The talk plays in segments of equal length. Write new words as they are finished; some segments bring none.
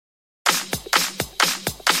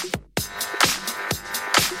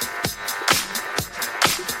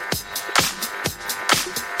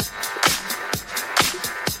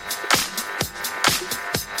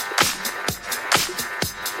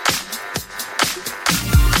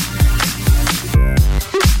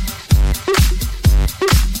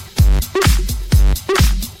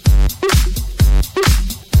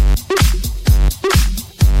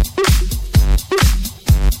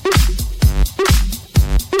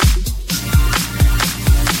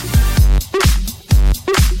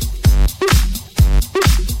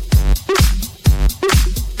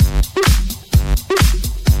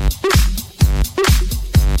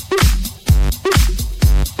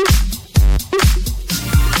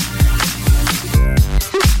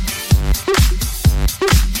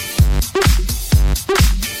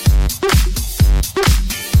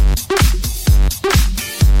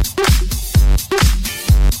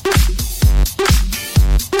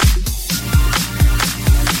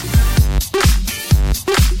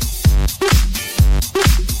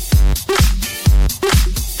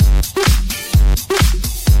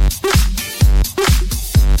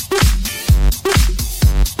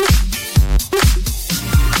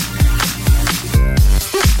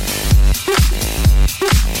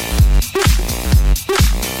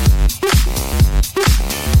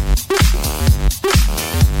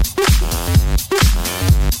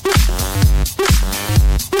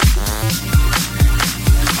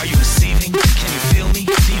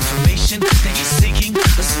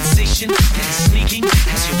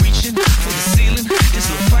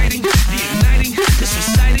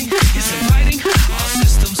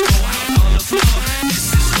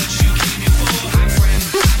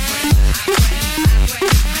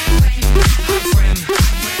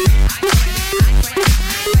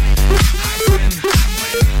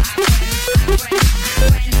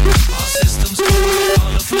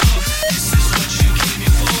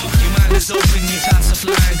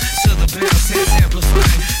flying, to the bounce heads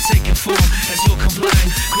amplifying, taking form as you're complying.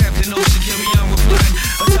 Grab the notion, carry on replying.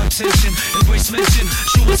 A top tension, embrace mention,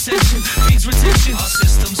 true ascension, feeds retention. Our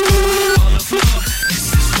systems go on the floor. This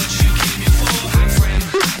is what you came here for. Hi friend,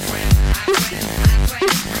 hi friend, hi friend, hi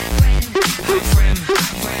friend, hi friend,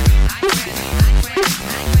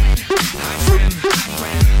 hi friend, hi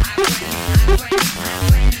friend, hi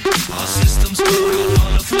friend. Our systems go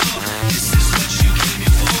on the floor. This is what you came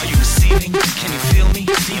here for. Are you receiving? Can you feel me?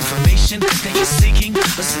 The information that you're seeking,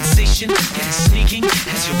 a sensation that is sneaking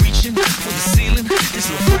as you're reaching for the ceiling. There's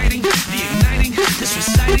no fighting, the igniting, this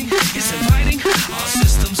reciting is inviting. Our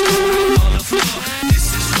systems go on the floor.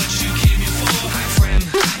 This is what you came here for. Hi friend,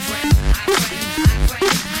 hi friend, hi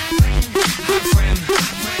friend, hi friend, hi friend, hi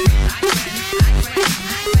friend,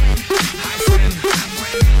 hi friend, hi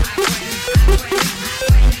friend, hi friend.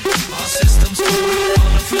 Our systems go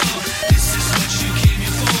on the floor. This is what you came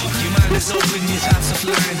here for. Your mind is open, your thoughts are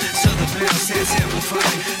flying. To the bounce, heads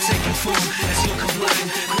amplifying, taking form as you're complying.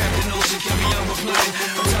 Grab the notion, carry on replying.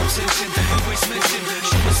 A top tension, embrace mention,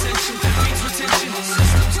 true ascension, feeds retention. Our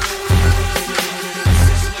systems go on the floor.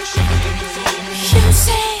 This is what you came here for. You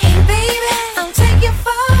say, hey baby, I'll take you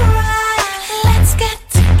for a ride. Let's get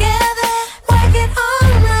together, work it all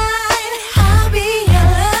night. I'll be your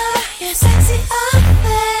love, you're sexy up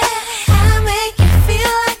there. I'll make you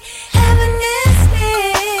feel like heaven is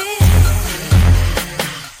near.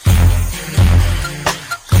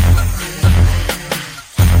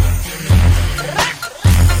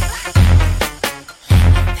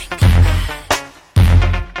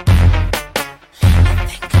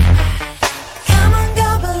 Come on,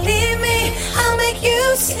 girl, believe me, I'll make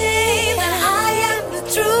you see that I am the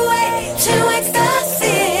true way to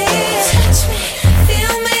ecstasy. Touch me,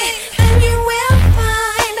 feel me, and you will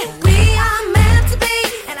find we are meant to be,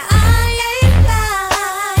 and I ain't lying.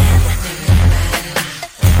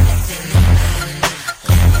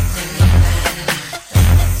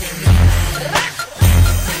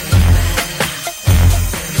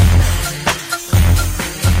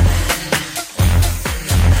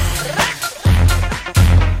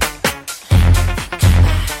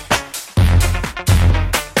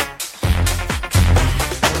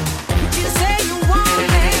 You say you want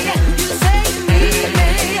me, you say you need me,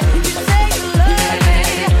 you say you love me,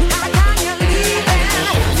 how come you're leaving?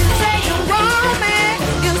 You say you want me,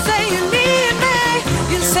 you say you need me,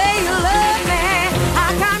 you say you love me,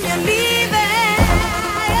 how come you're leaving?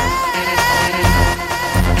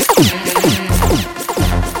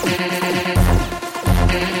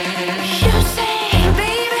 You say, hey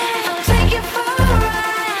baby, I'll take you for a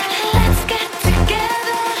ride. Let's get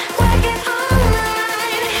together, work it all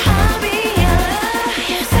night. I'll be your love,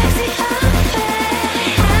 you're sexy up there.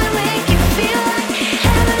 I'll make you feel like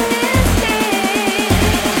heaven is near.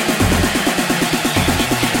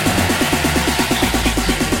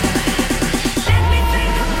 Let me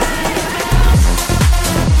think about it.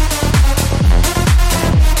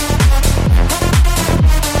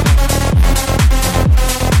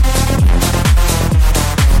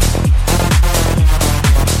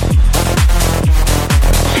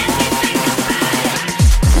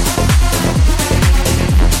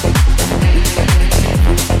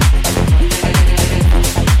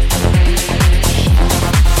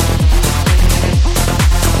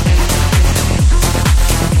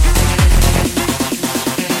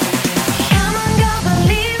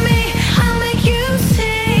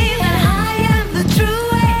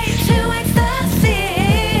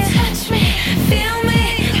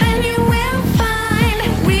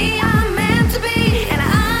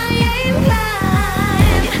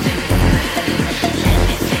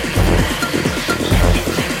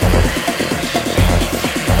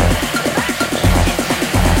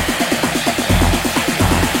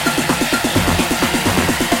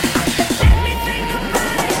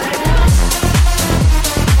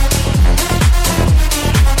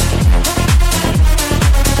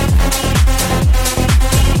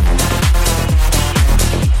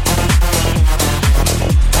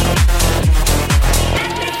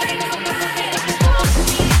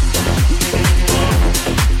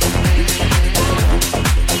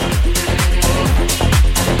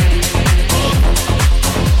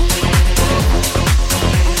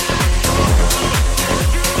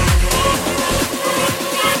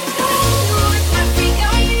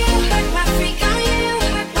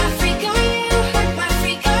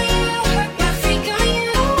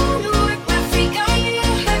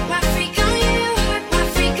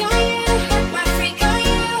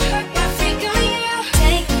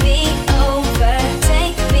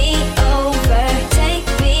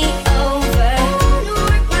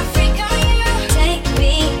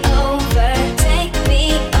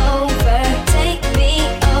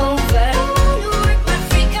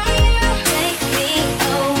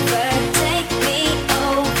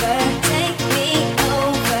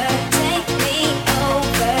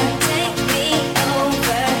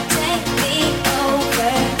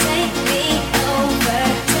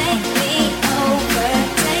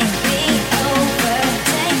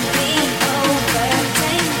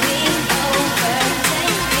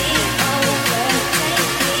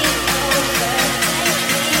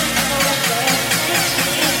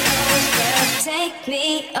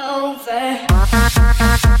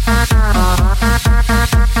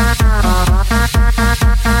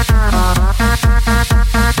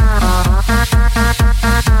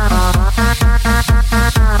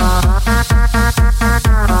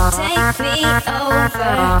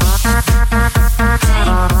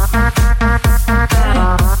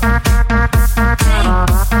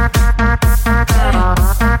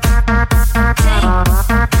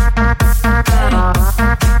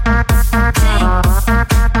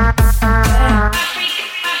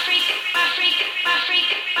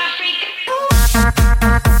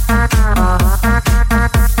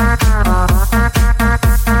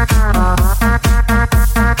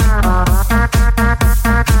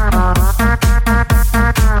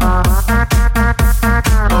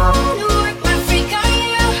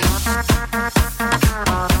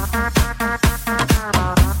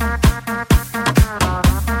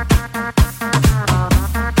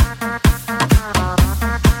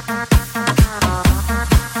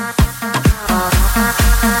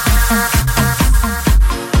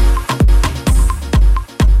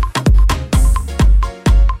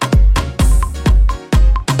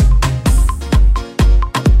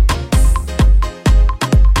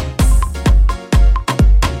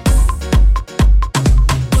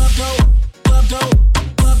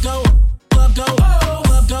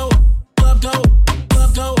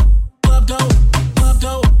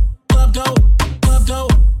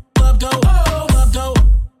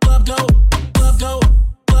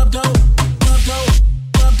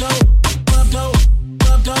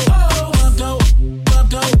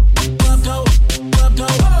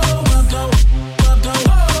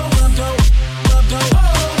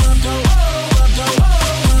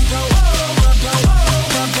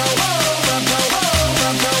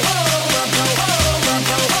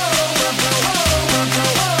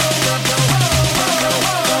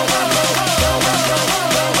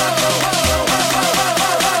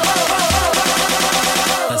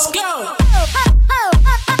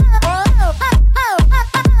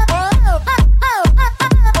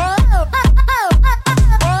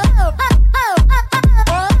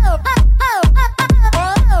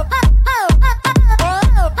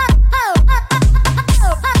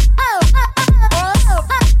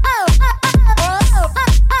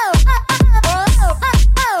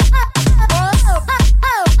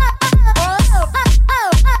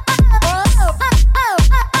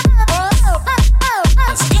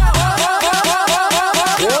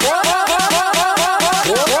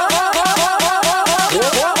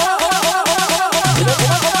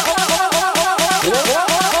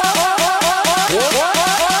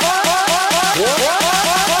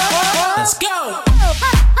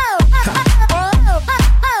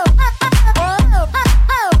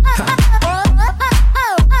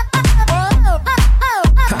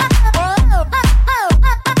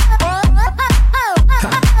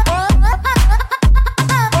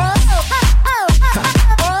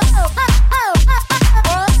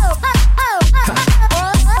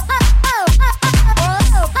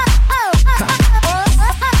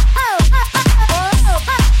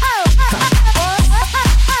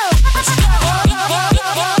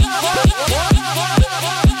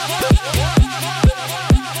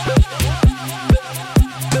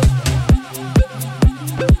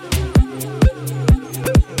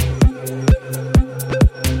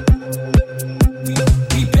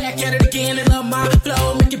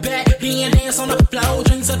 flow.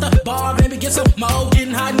 Drinks at the bar, baby, get some more.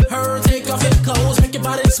 Getting hot and her, take off your clothes. Make your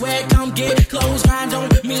body sweat, come get close. Grind on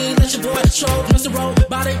me, let your boy show. Mr.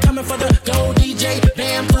 Body coming for the gold DJ.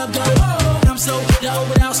 Bam, club go. I'm so low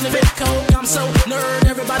without sniffing coke. I'm so nerd,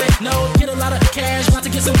 everybody know. Get a lot of cash, about to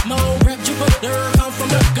get some more. Rep Jupiter, come from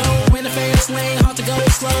the go. In the fast lane, hard to go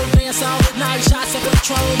slow. Dance all night, shots of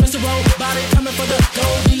Patron. Mr. Body coming for the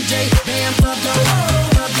gold DJ. Bam, club go.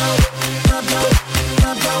 Club go, club go,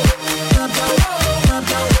 club go, club go, club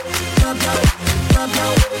go, club go, club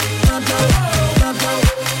go, club go, club go,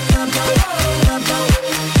 club go, club go,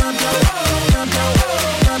 club go, club go, club go,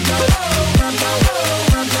 club go, club go.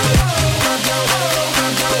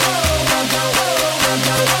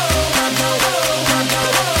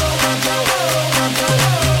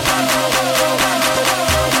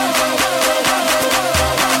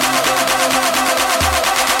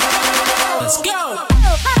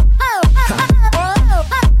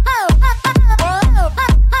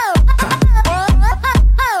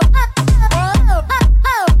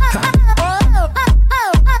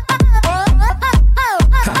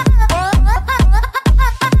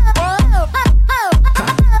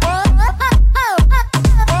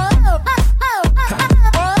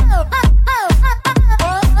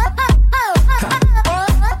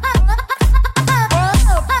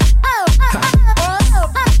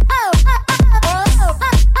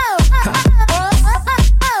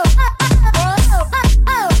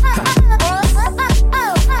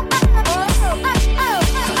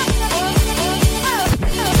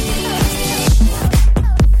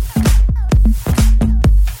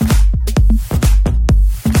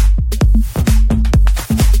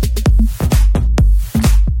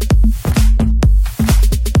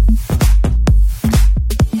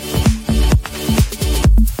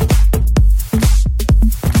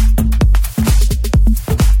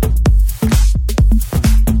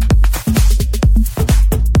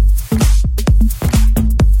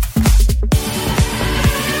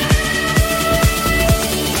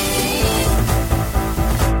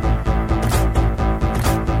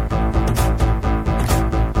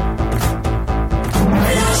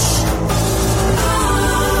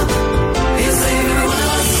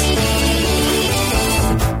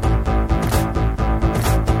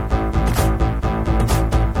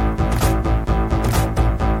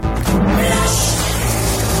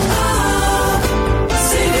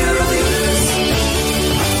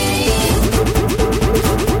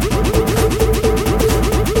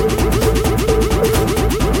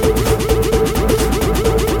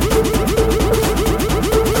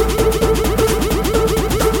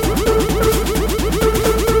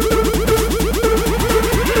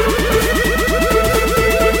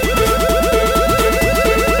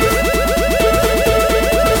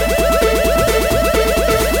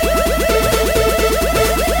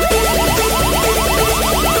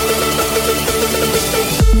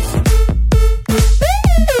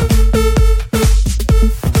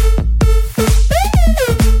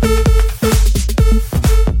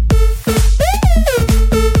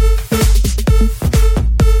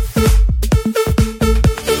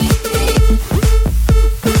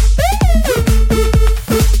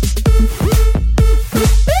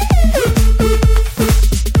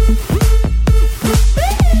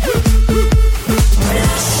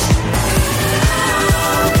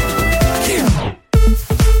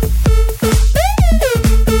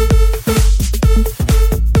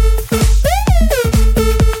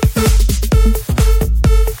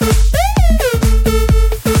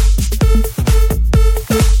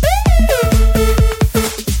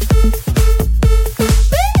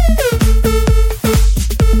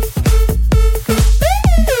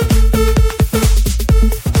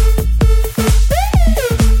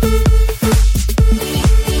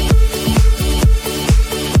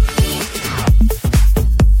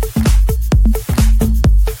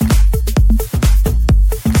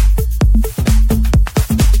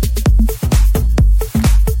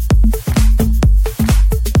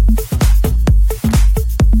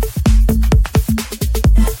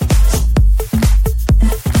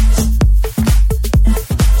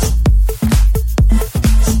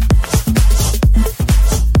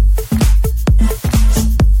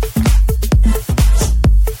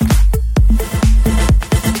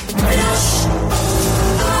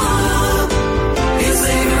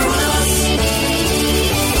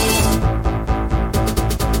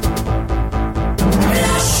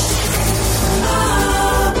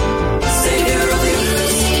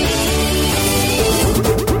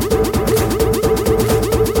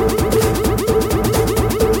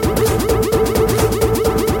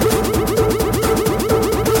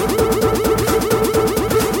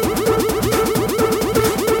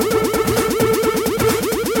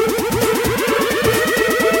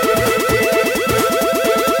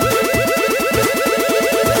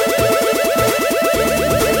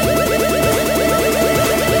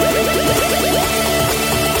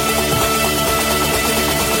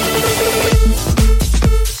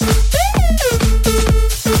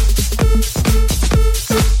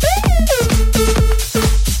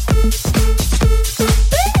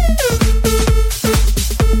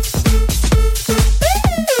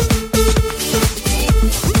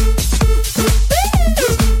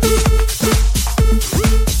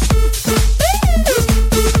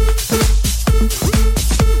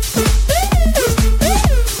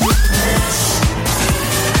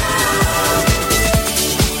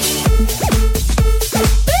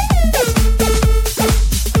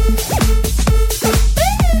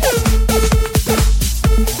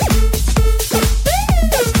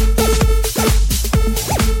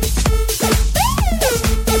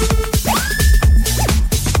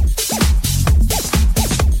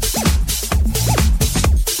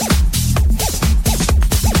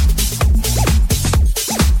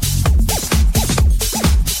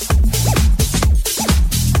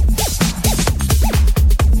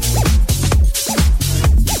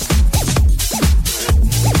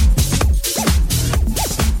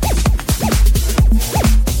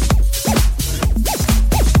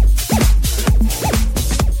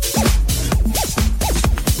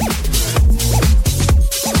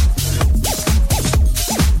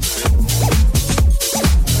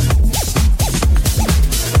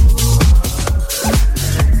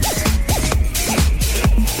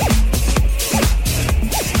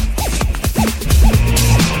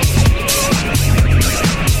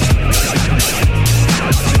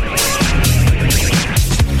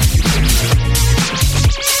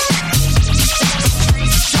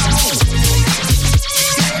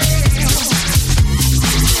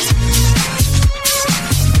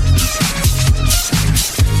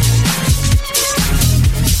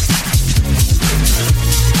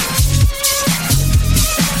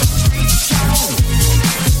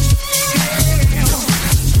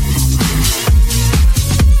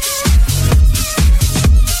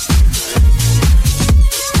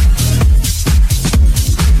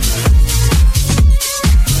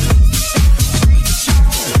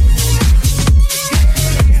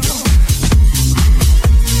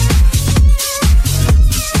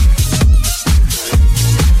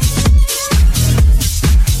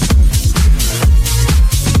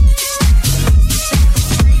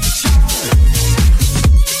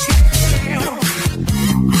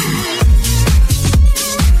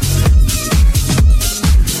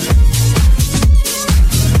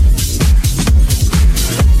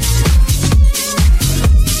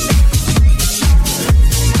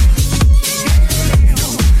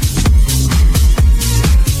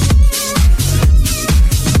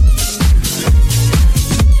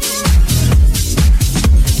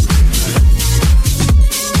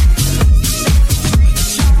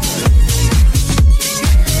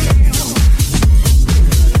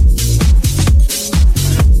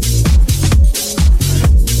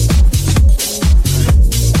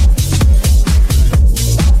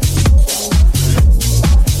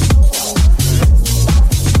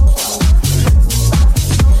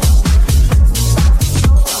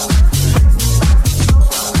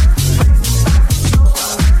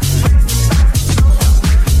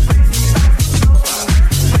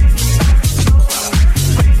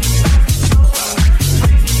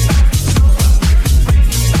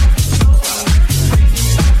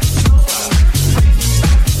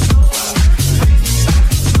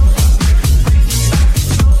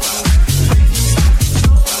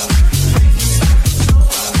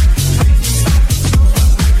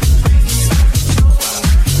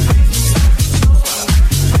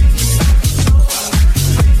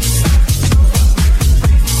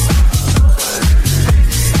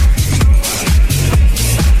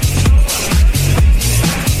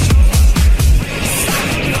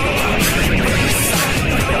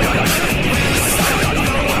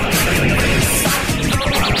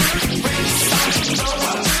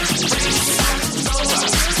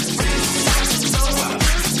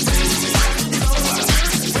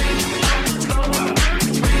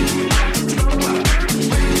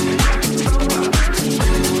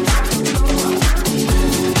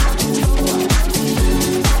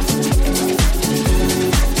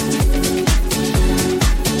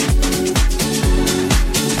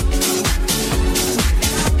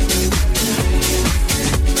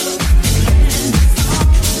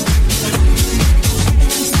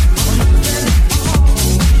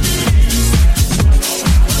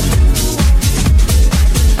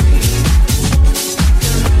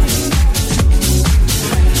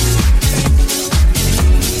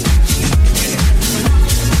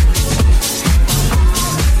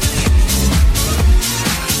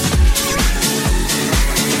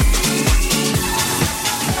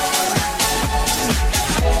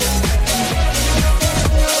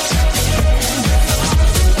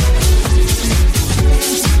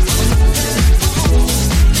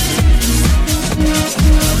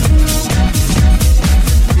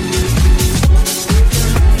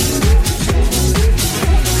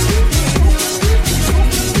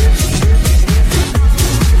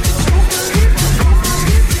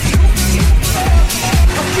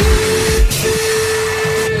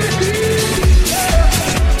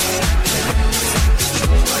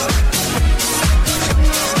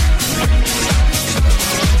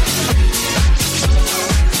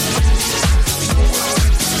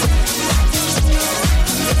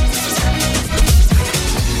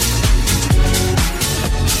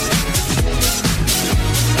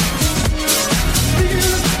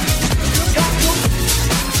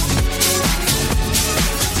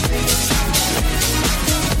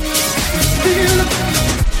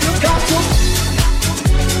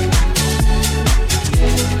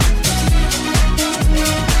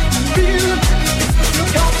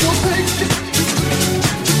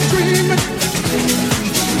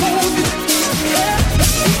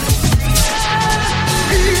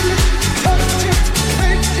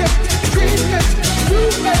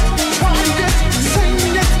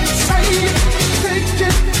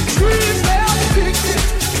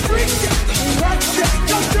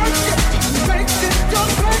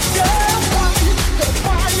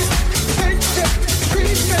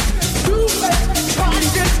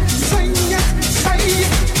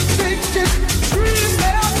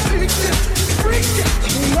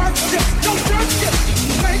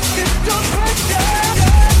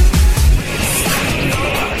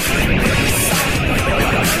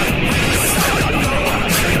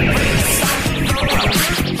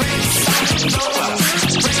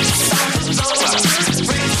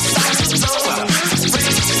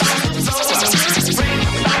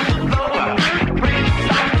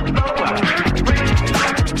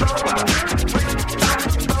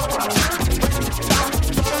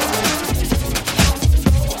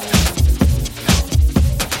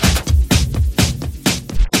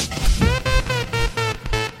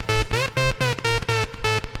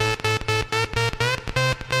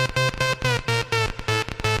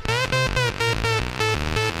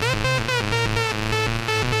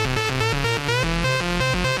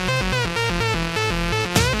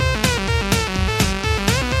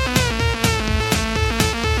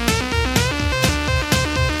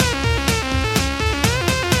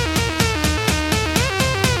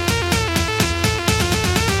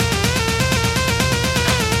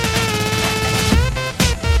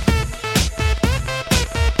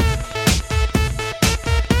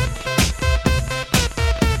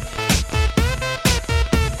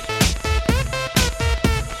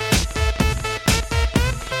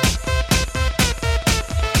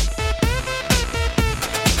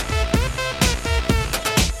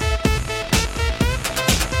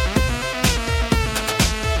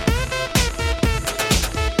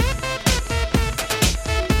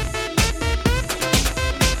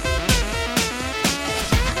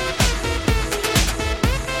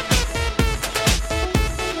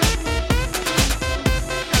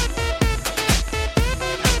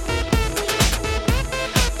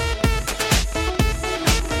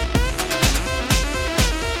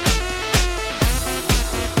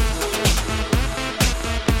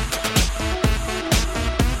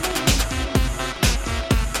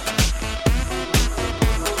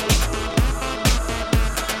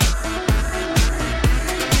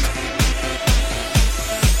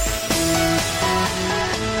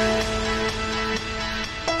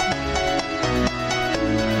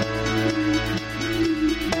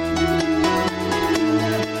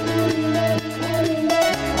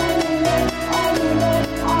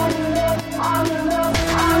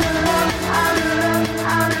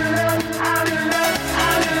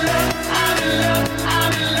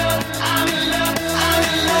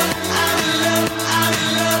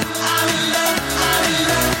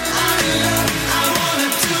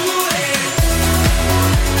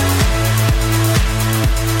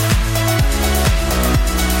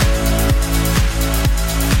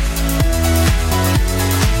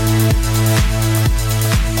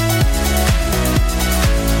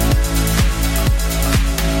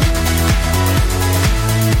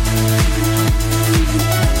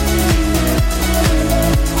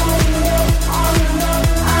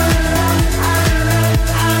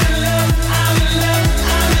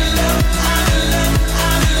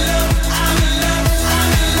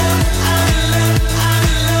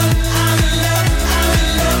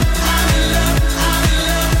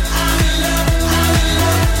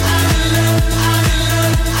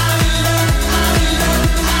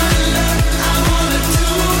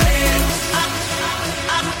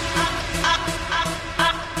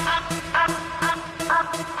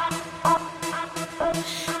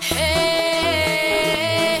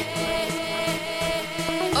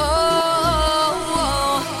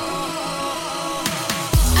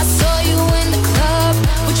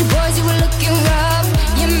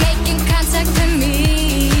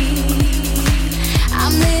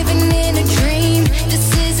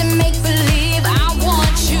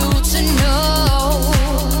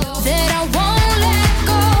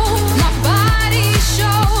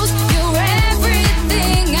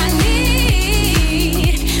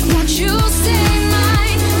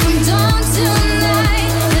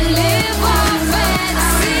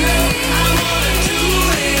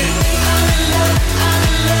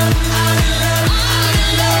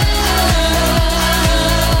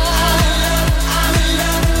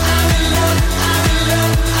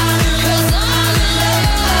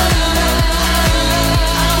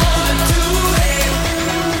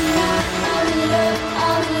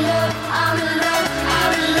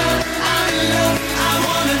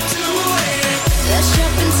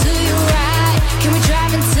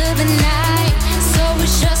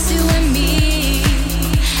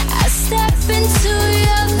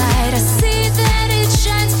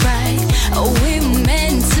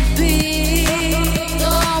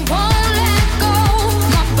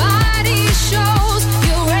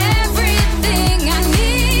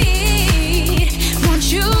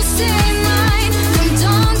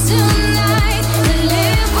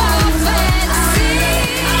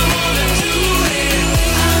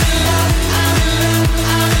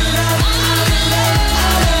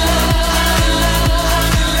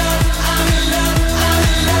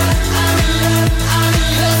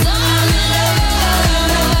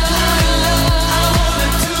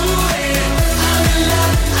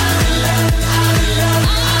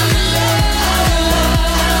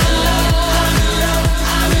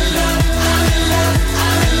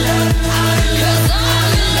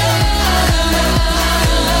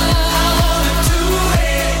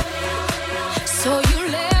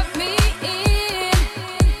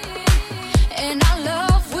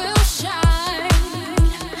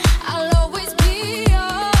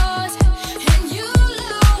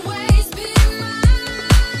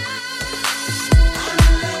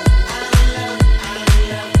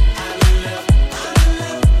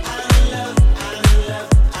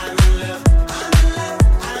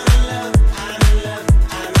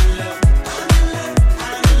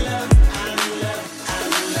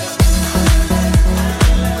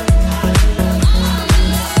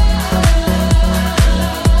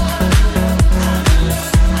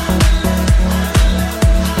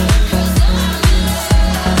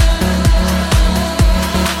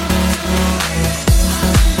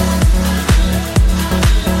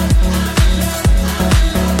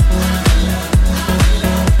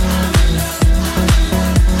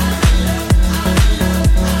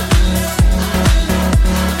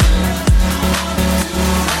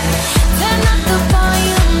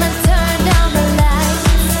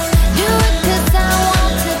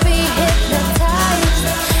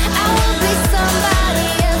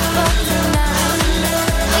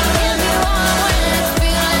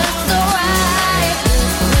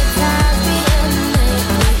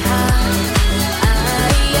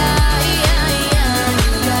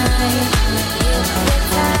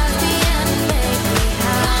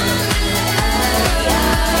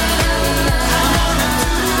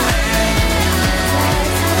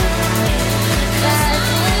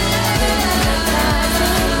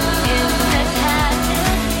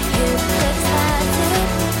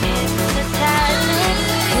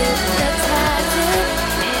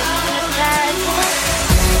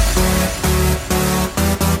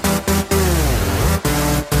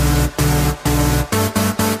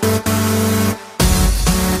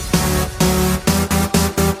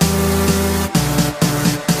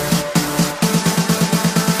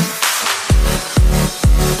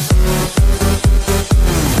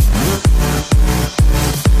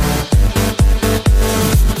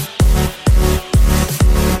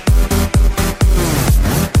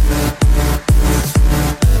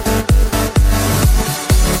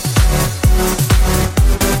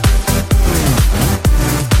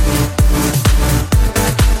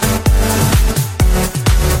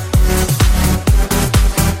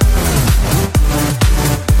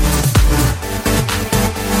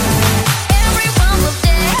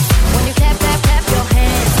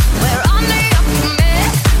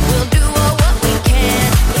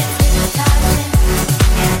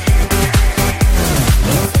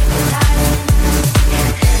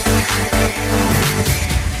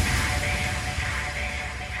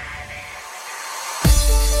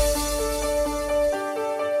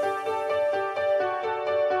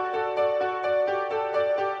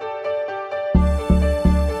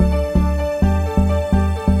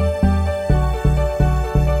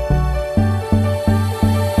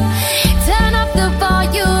 Turn up the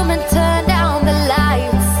volume and turn down the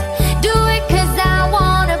lights.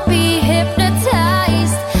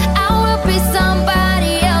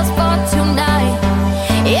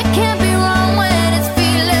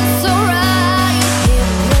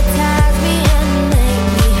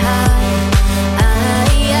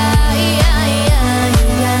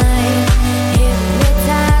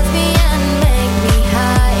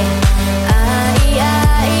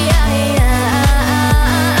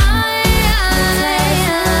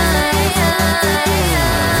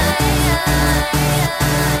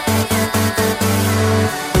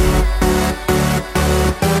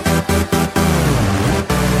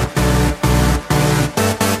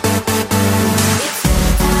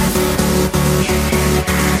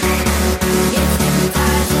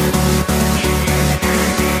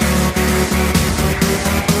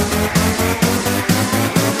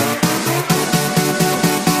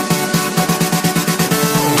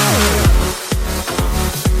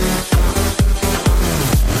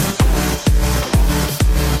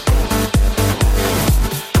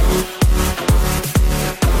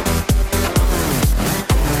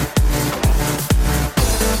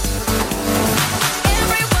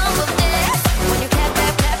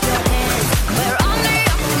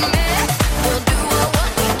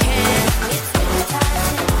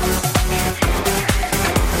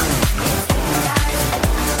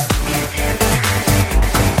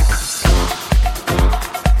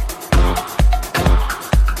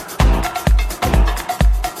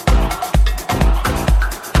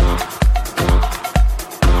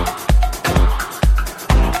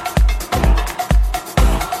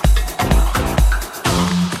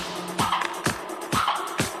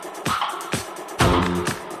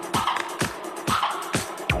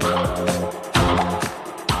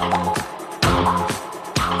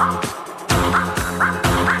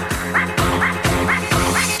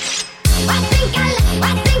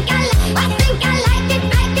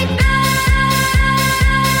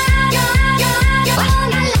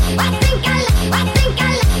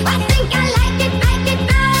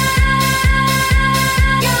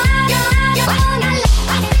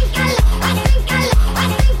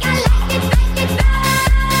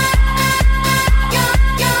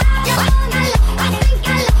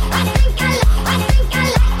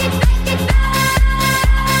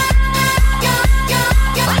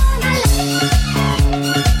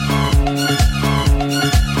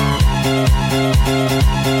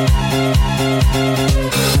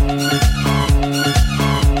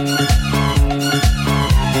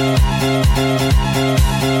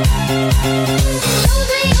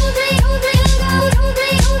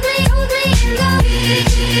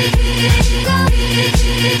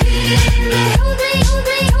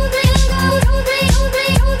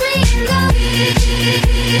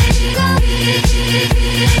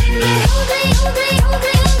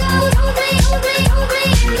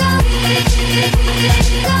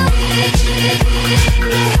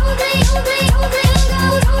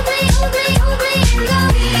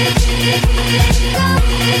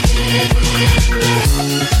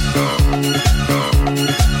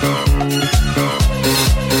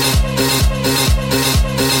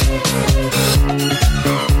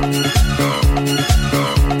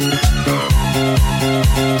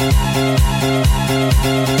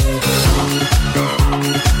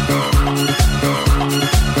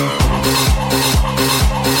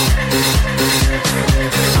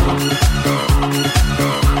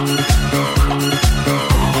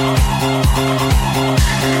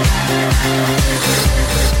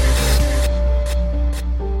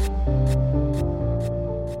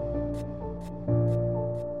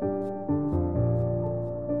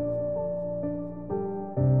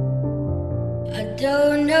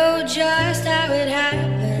 Don't know just how it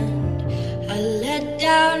happened. I let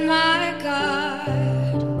down my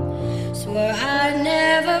guard. Swore I'd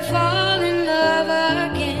never fall in love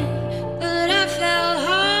again, but I fell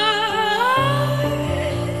hard.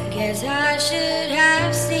 Guess I should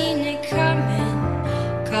have seen it coming.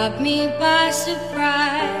 Caught me by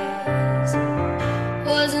surprise.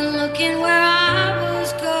 Wasn't looking where I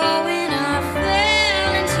was going. I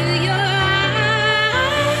fell into your eyes.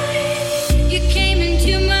 You came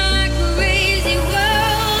into my crazy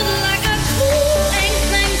world like a cool and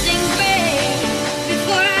cleansing rain.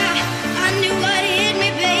 Before I knew what hit me,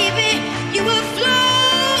 baby, you were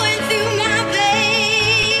flowing through my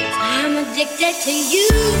veins. I'm addicted to you.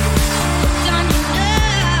 Hooked on your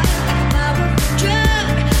love like a powerful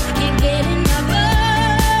drug. I can't get enough of.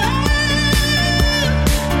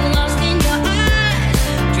 Lost in your eyes,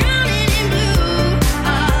 drowning in blue,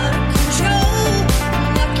 out of control.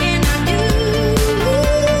 What can I do?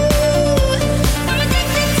 I'm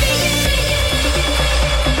addicted to you.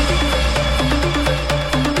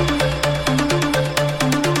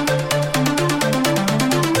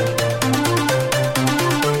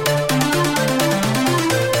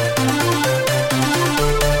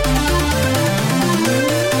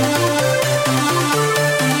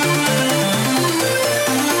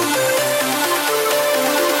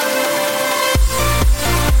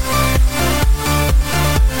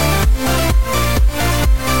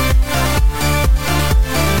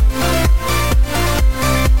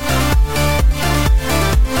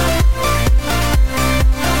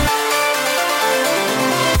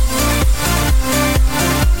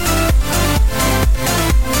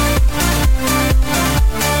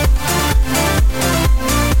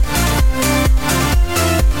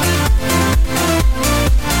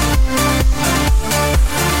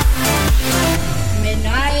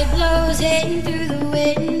 Midnight blows hitting through the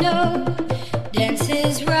window,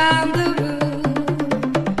 dances round the room.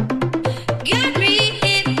 Got me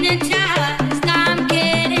hypnotized, I'm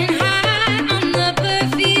getting high on the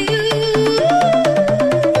perfume.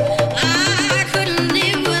 I couldn't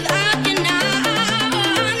live without you now.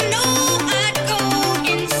 I know I'd go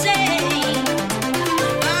insane.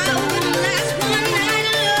 I wouldn't last one night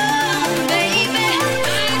alone, baby.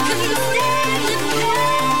 I couldn't stand the pain.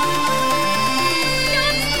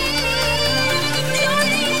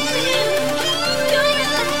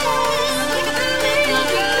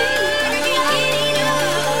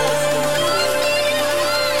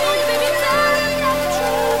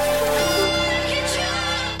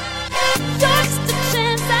 Just a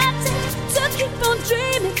chance I take to keep on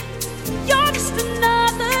dreaming. You're just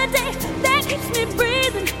another day that keeps me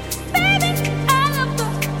breathing. Baby, I love the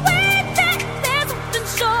way that there's something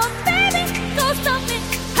short. Baby, go stop me,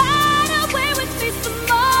 hide away with me some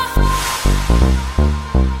more.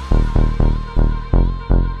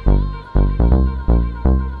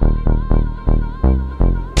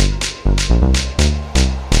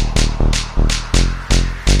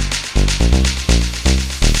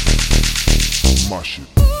 My shit.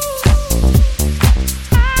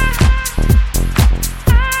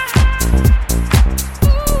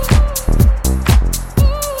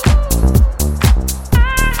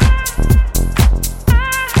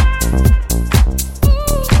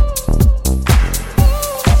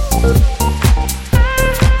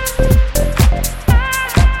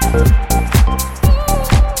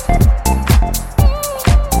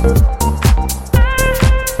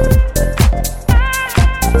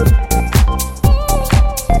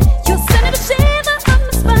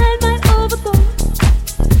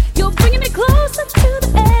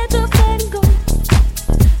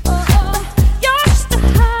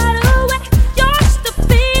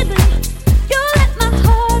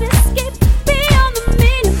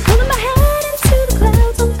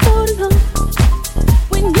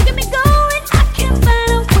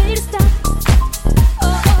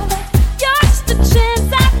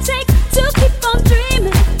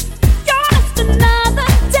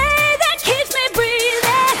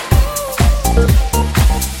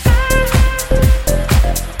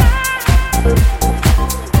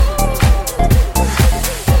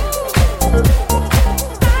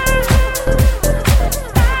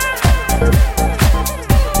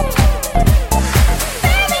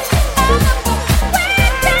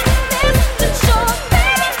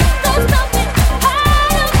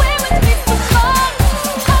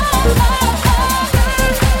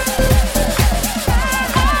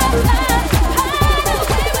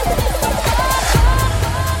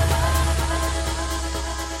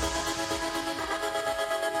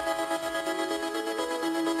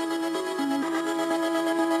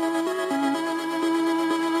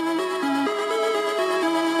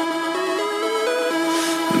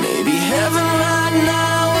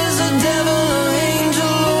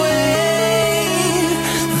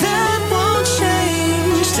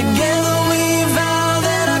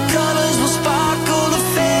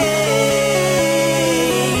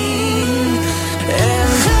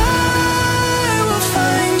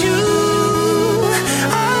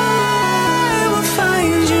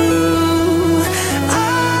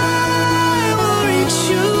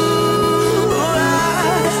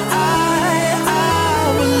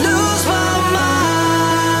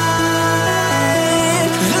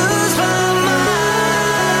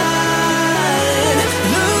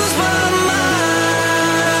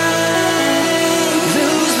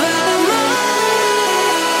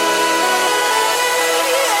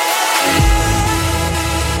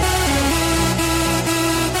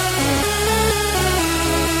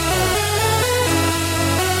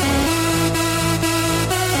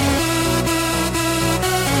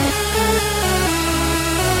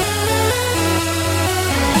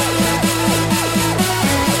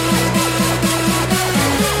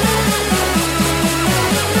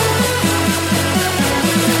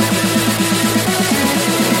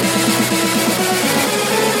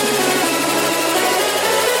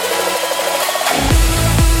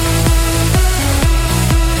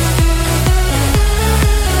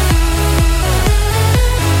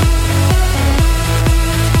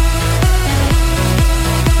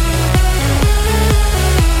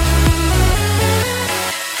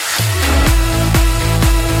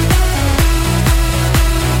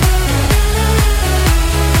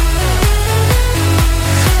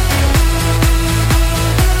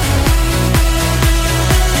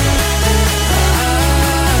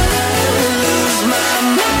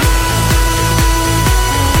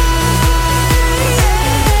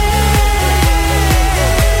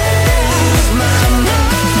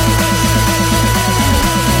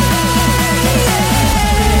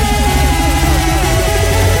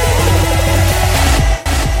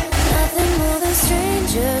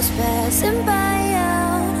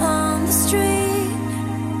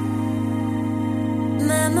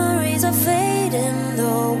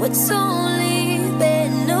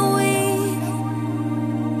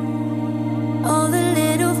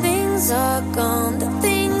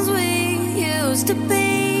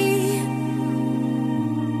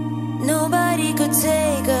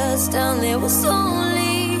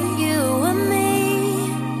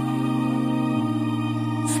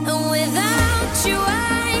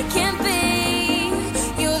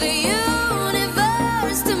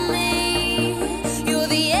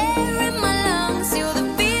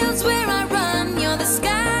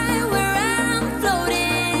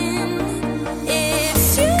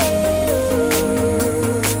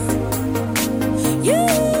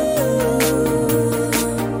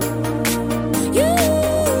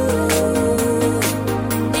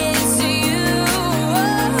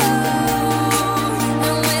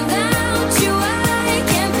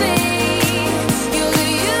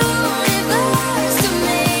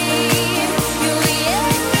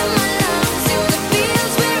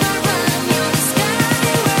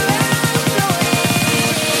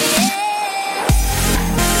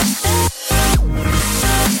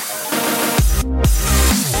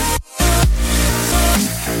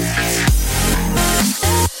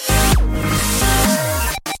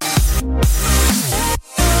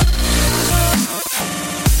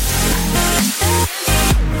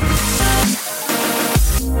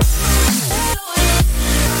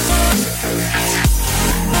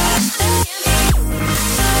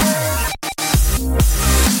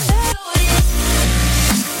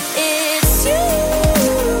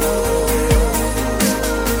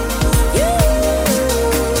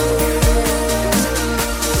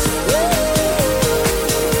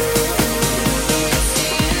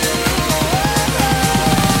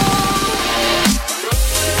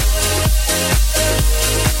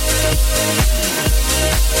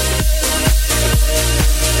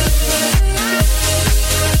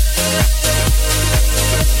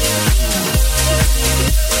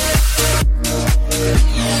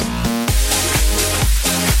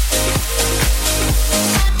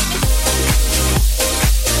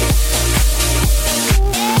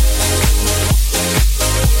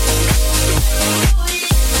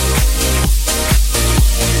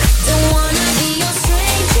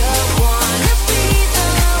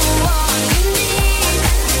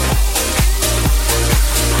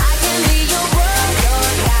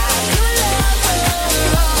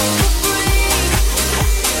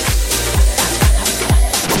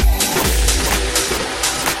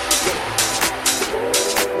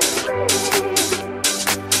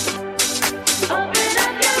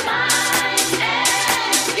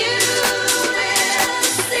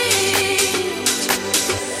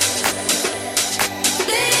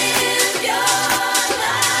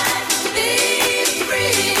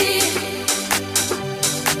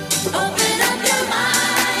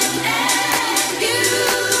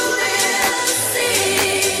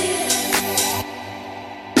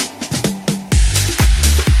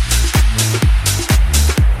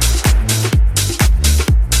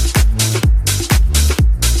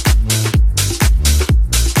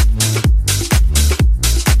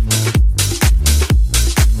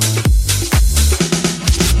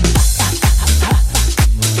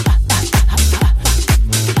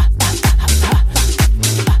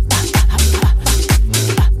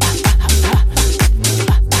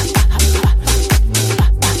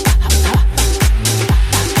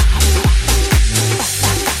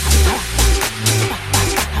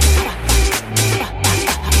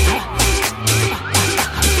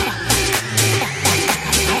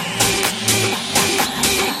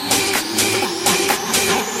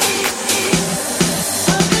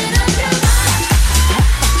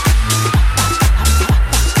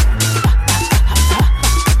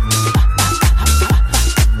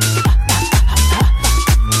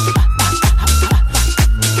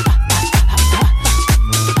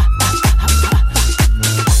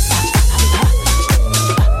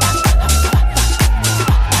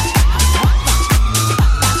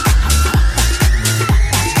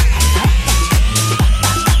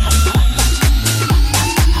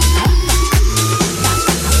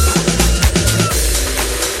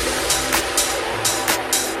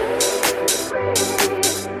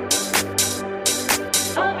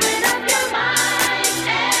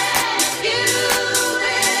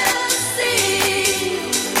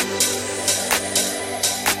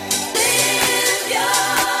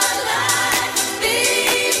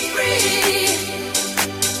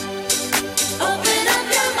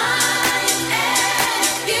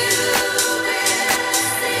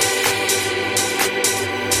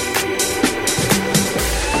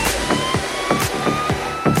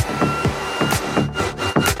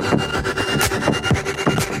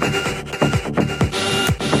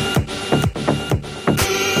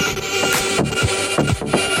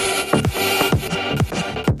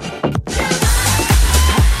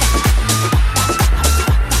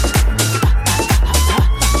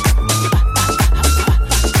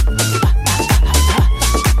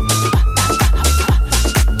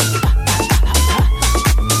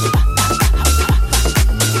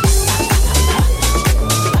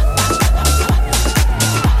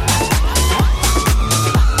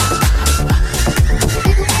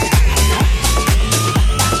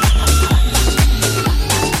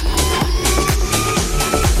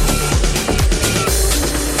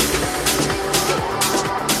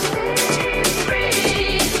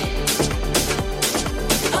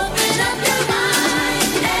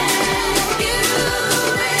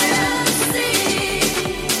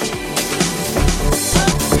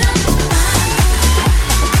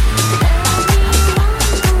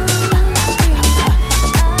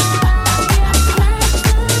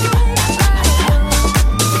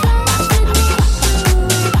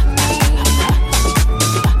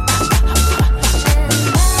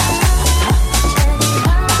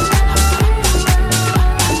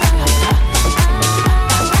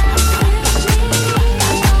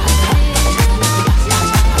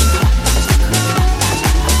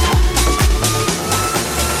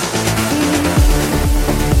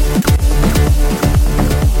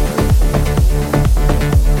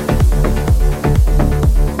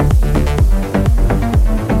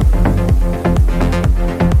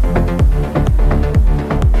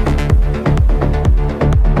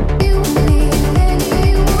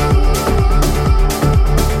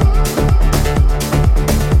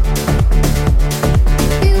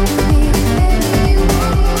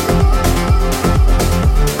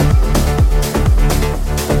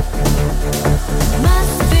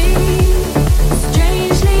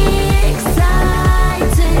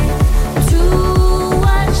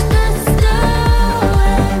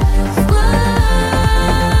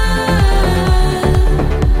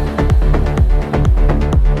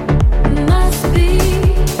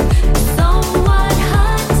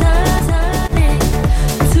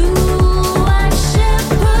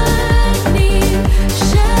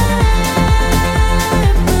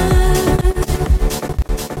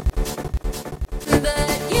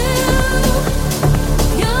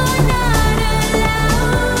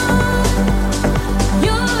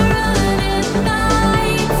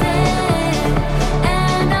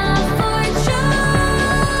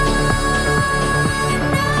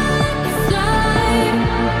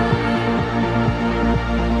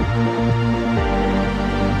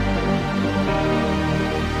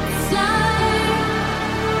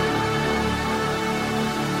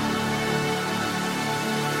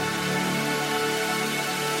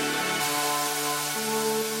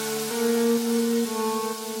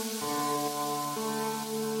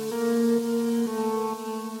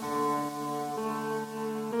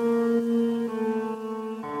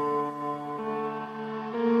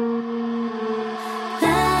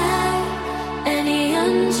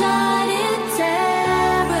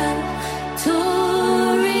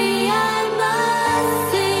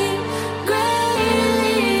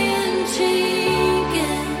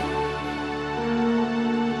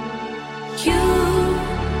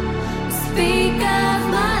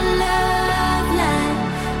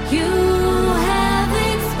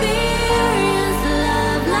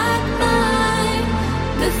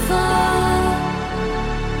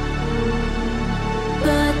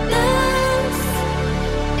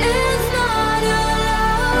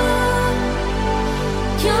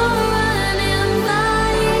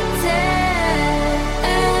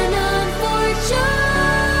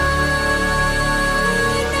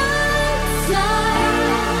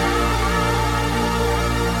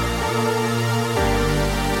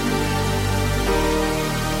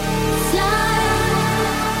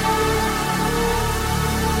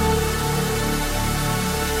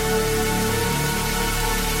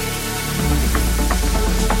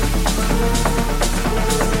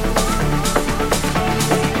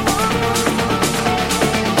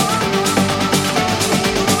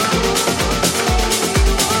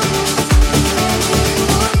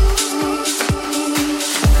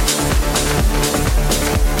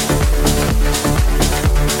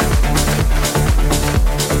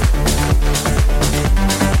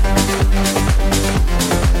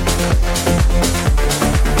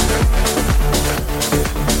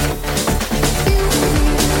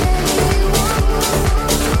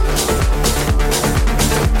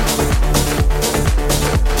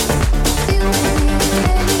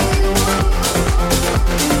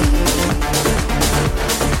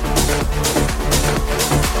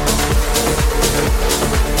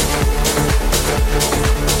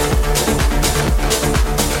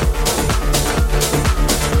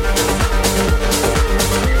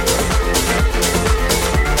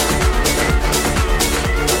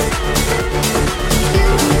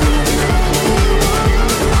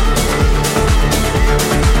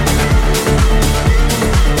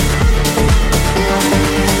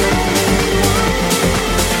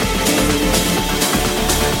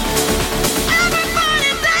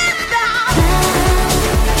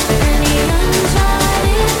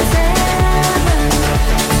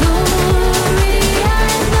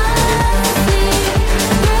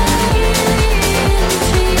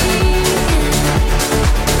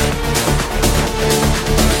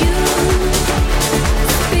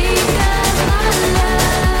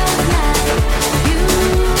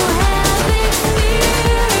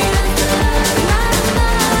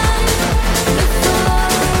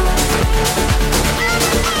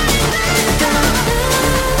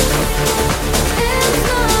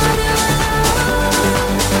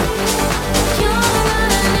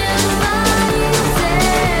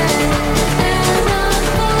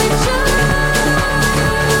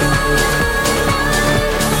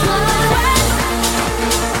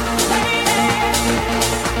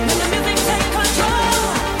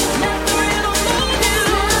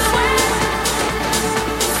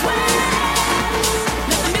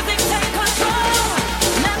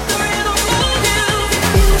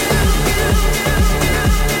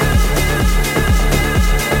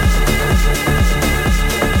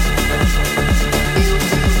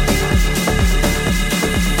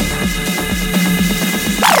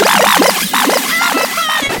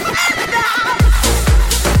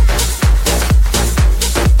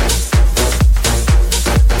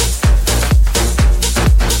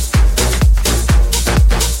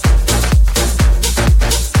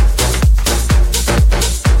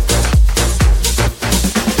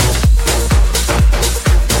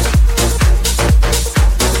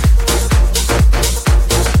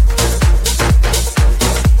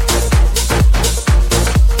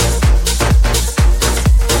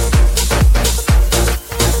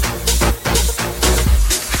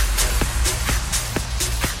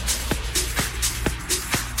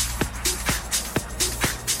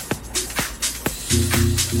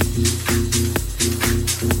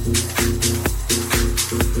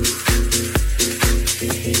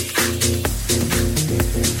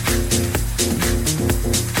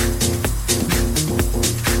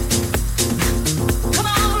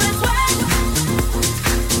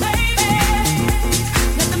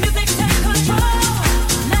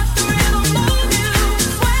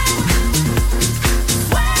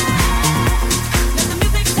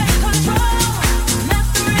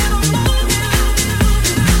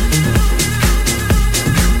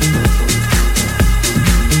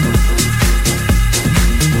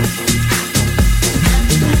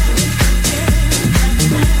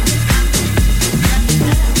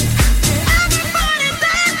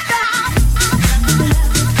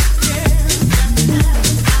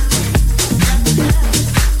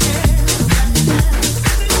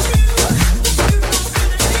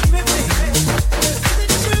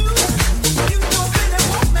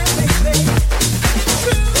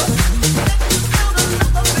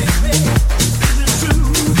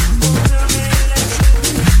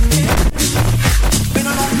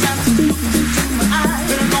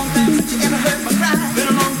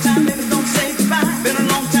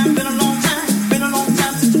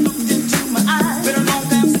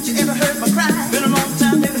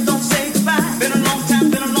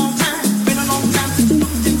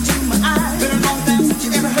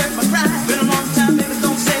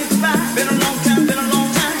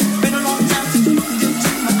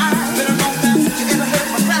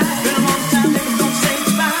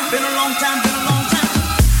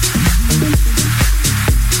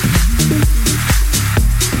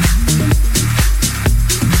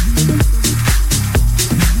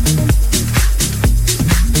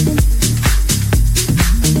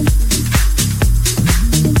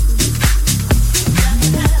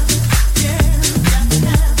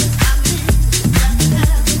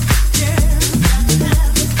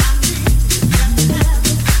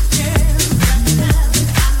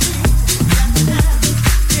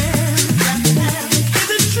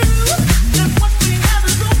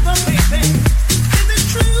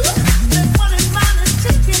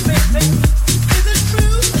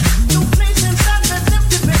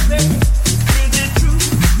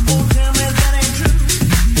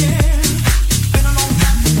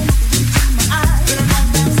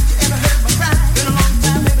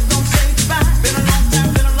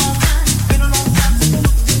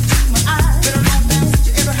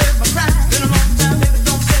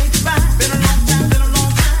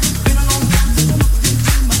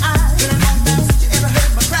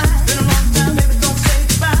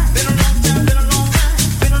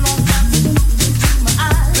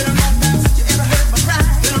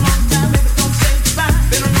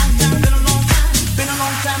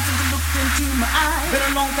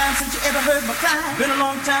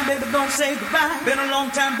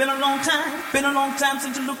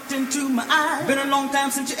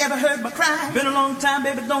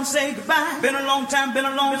 Don't say goodbye. Been a long time, been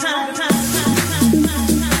a long time.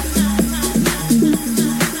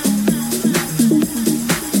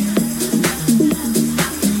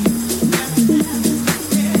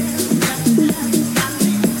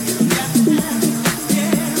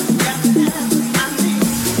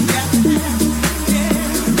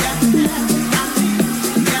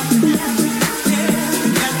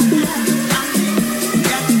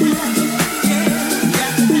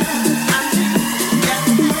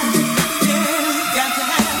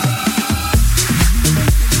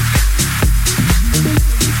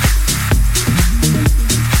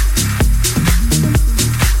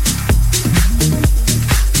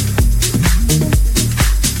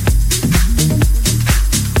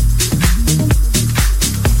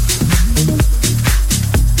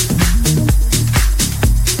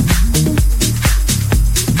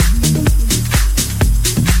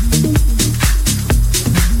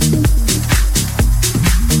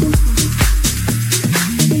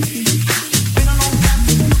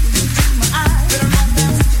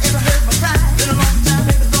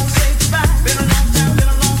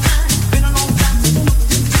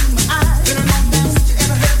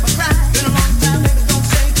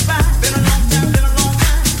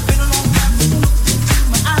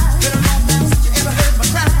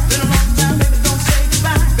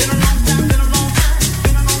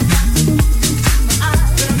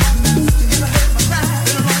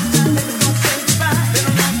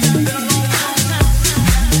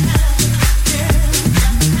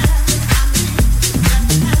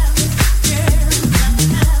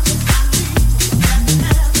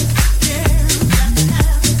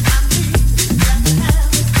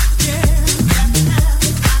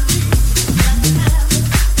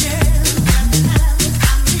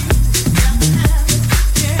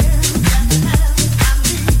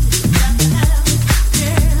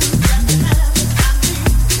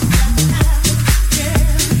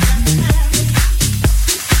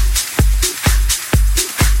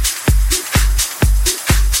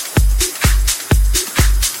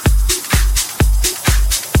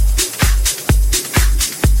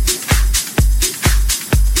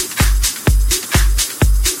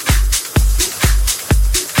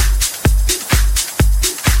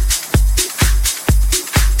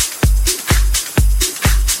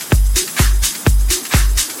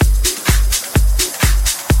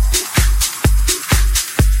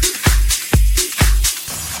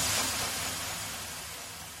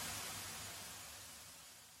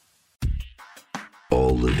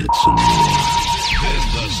 All the hits and more. This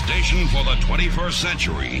is the station for the 21st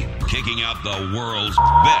century, kicking out the world's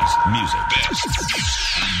best music.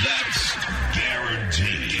 And that's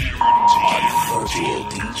guaranteed. On Virtual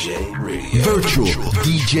DJ Radio. Virtual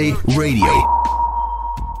DJ Radio.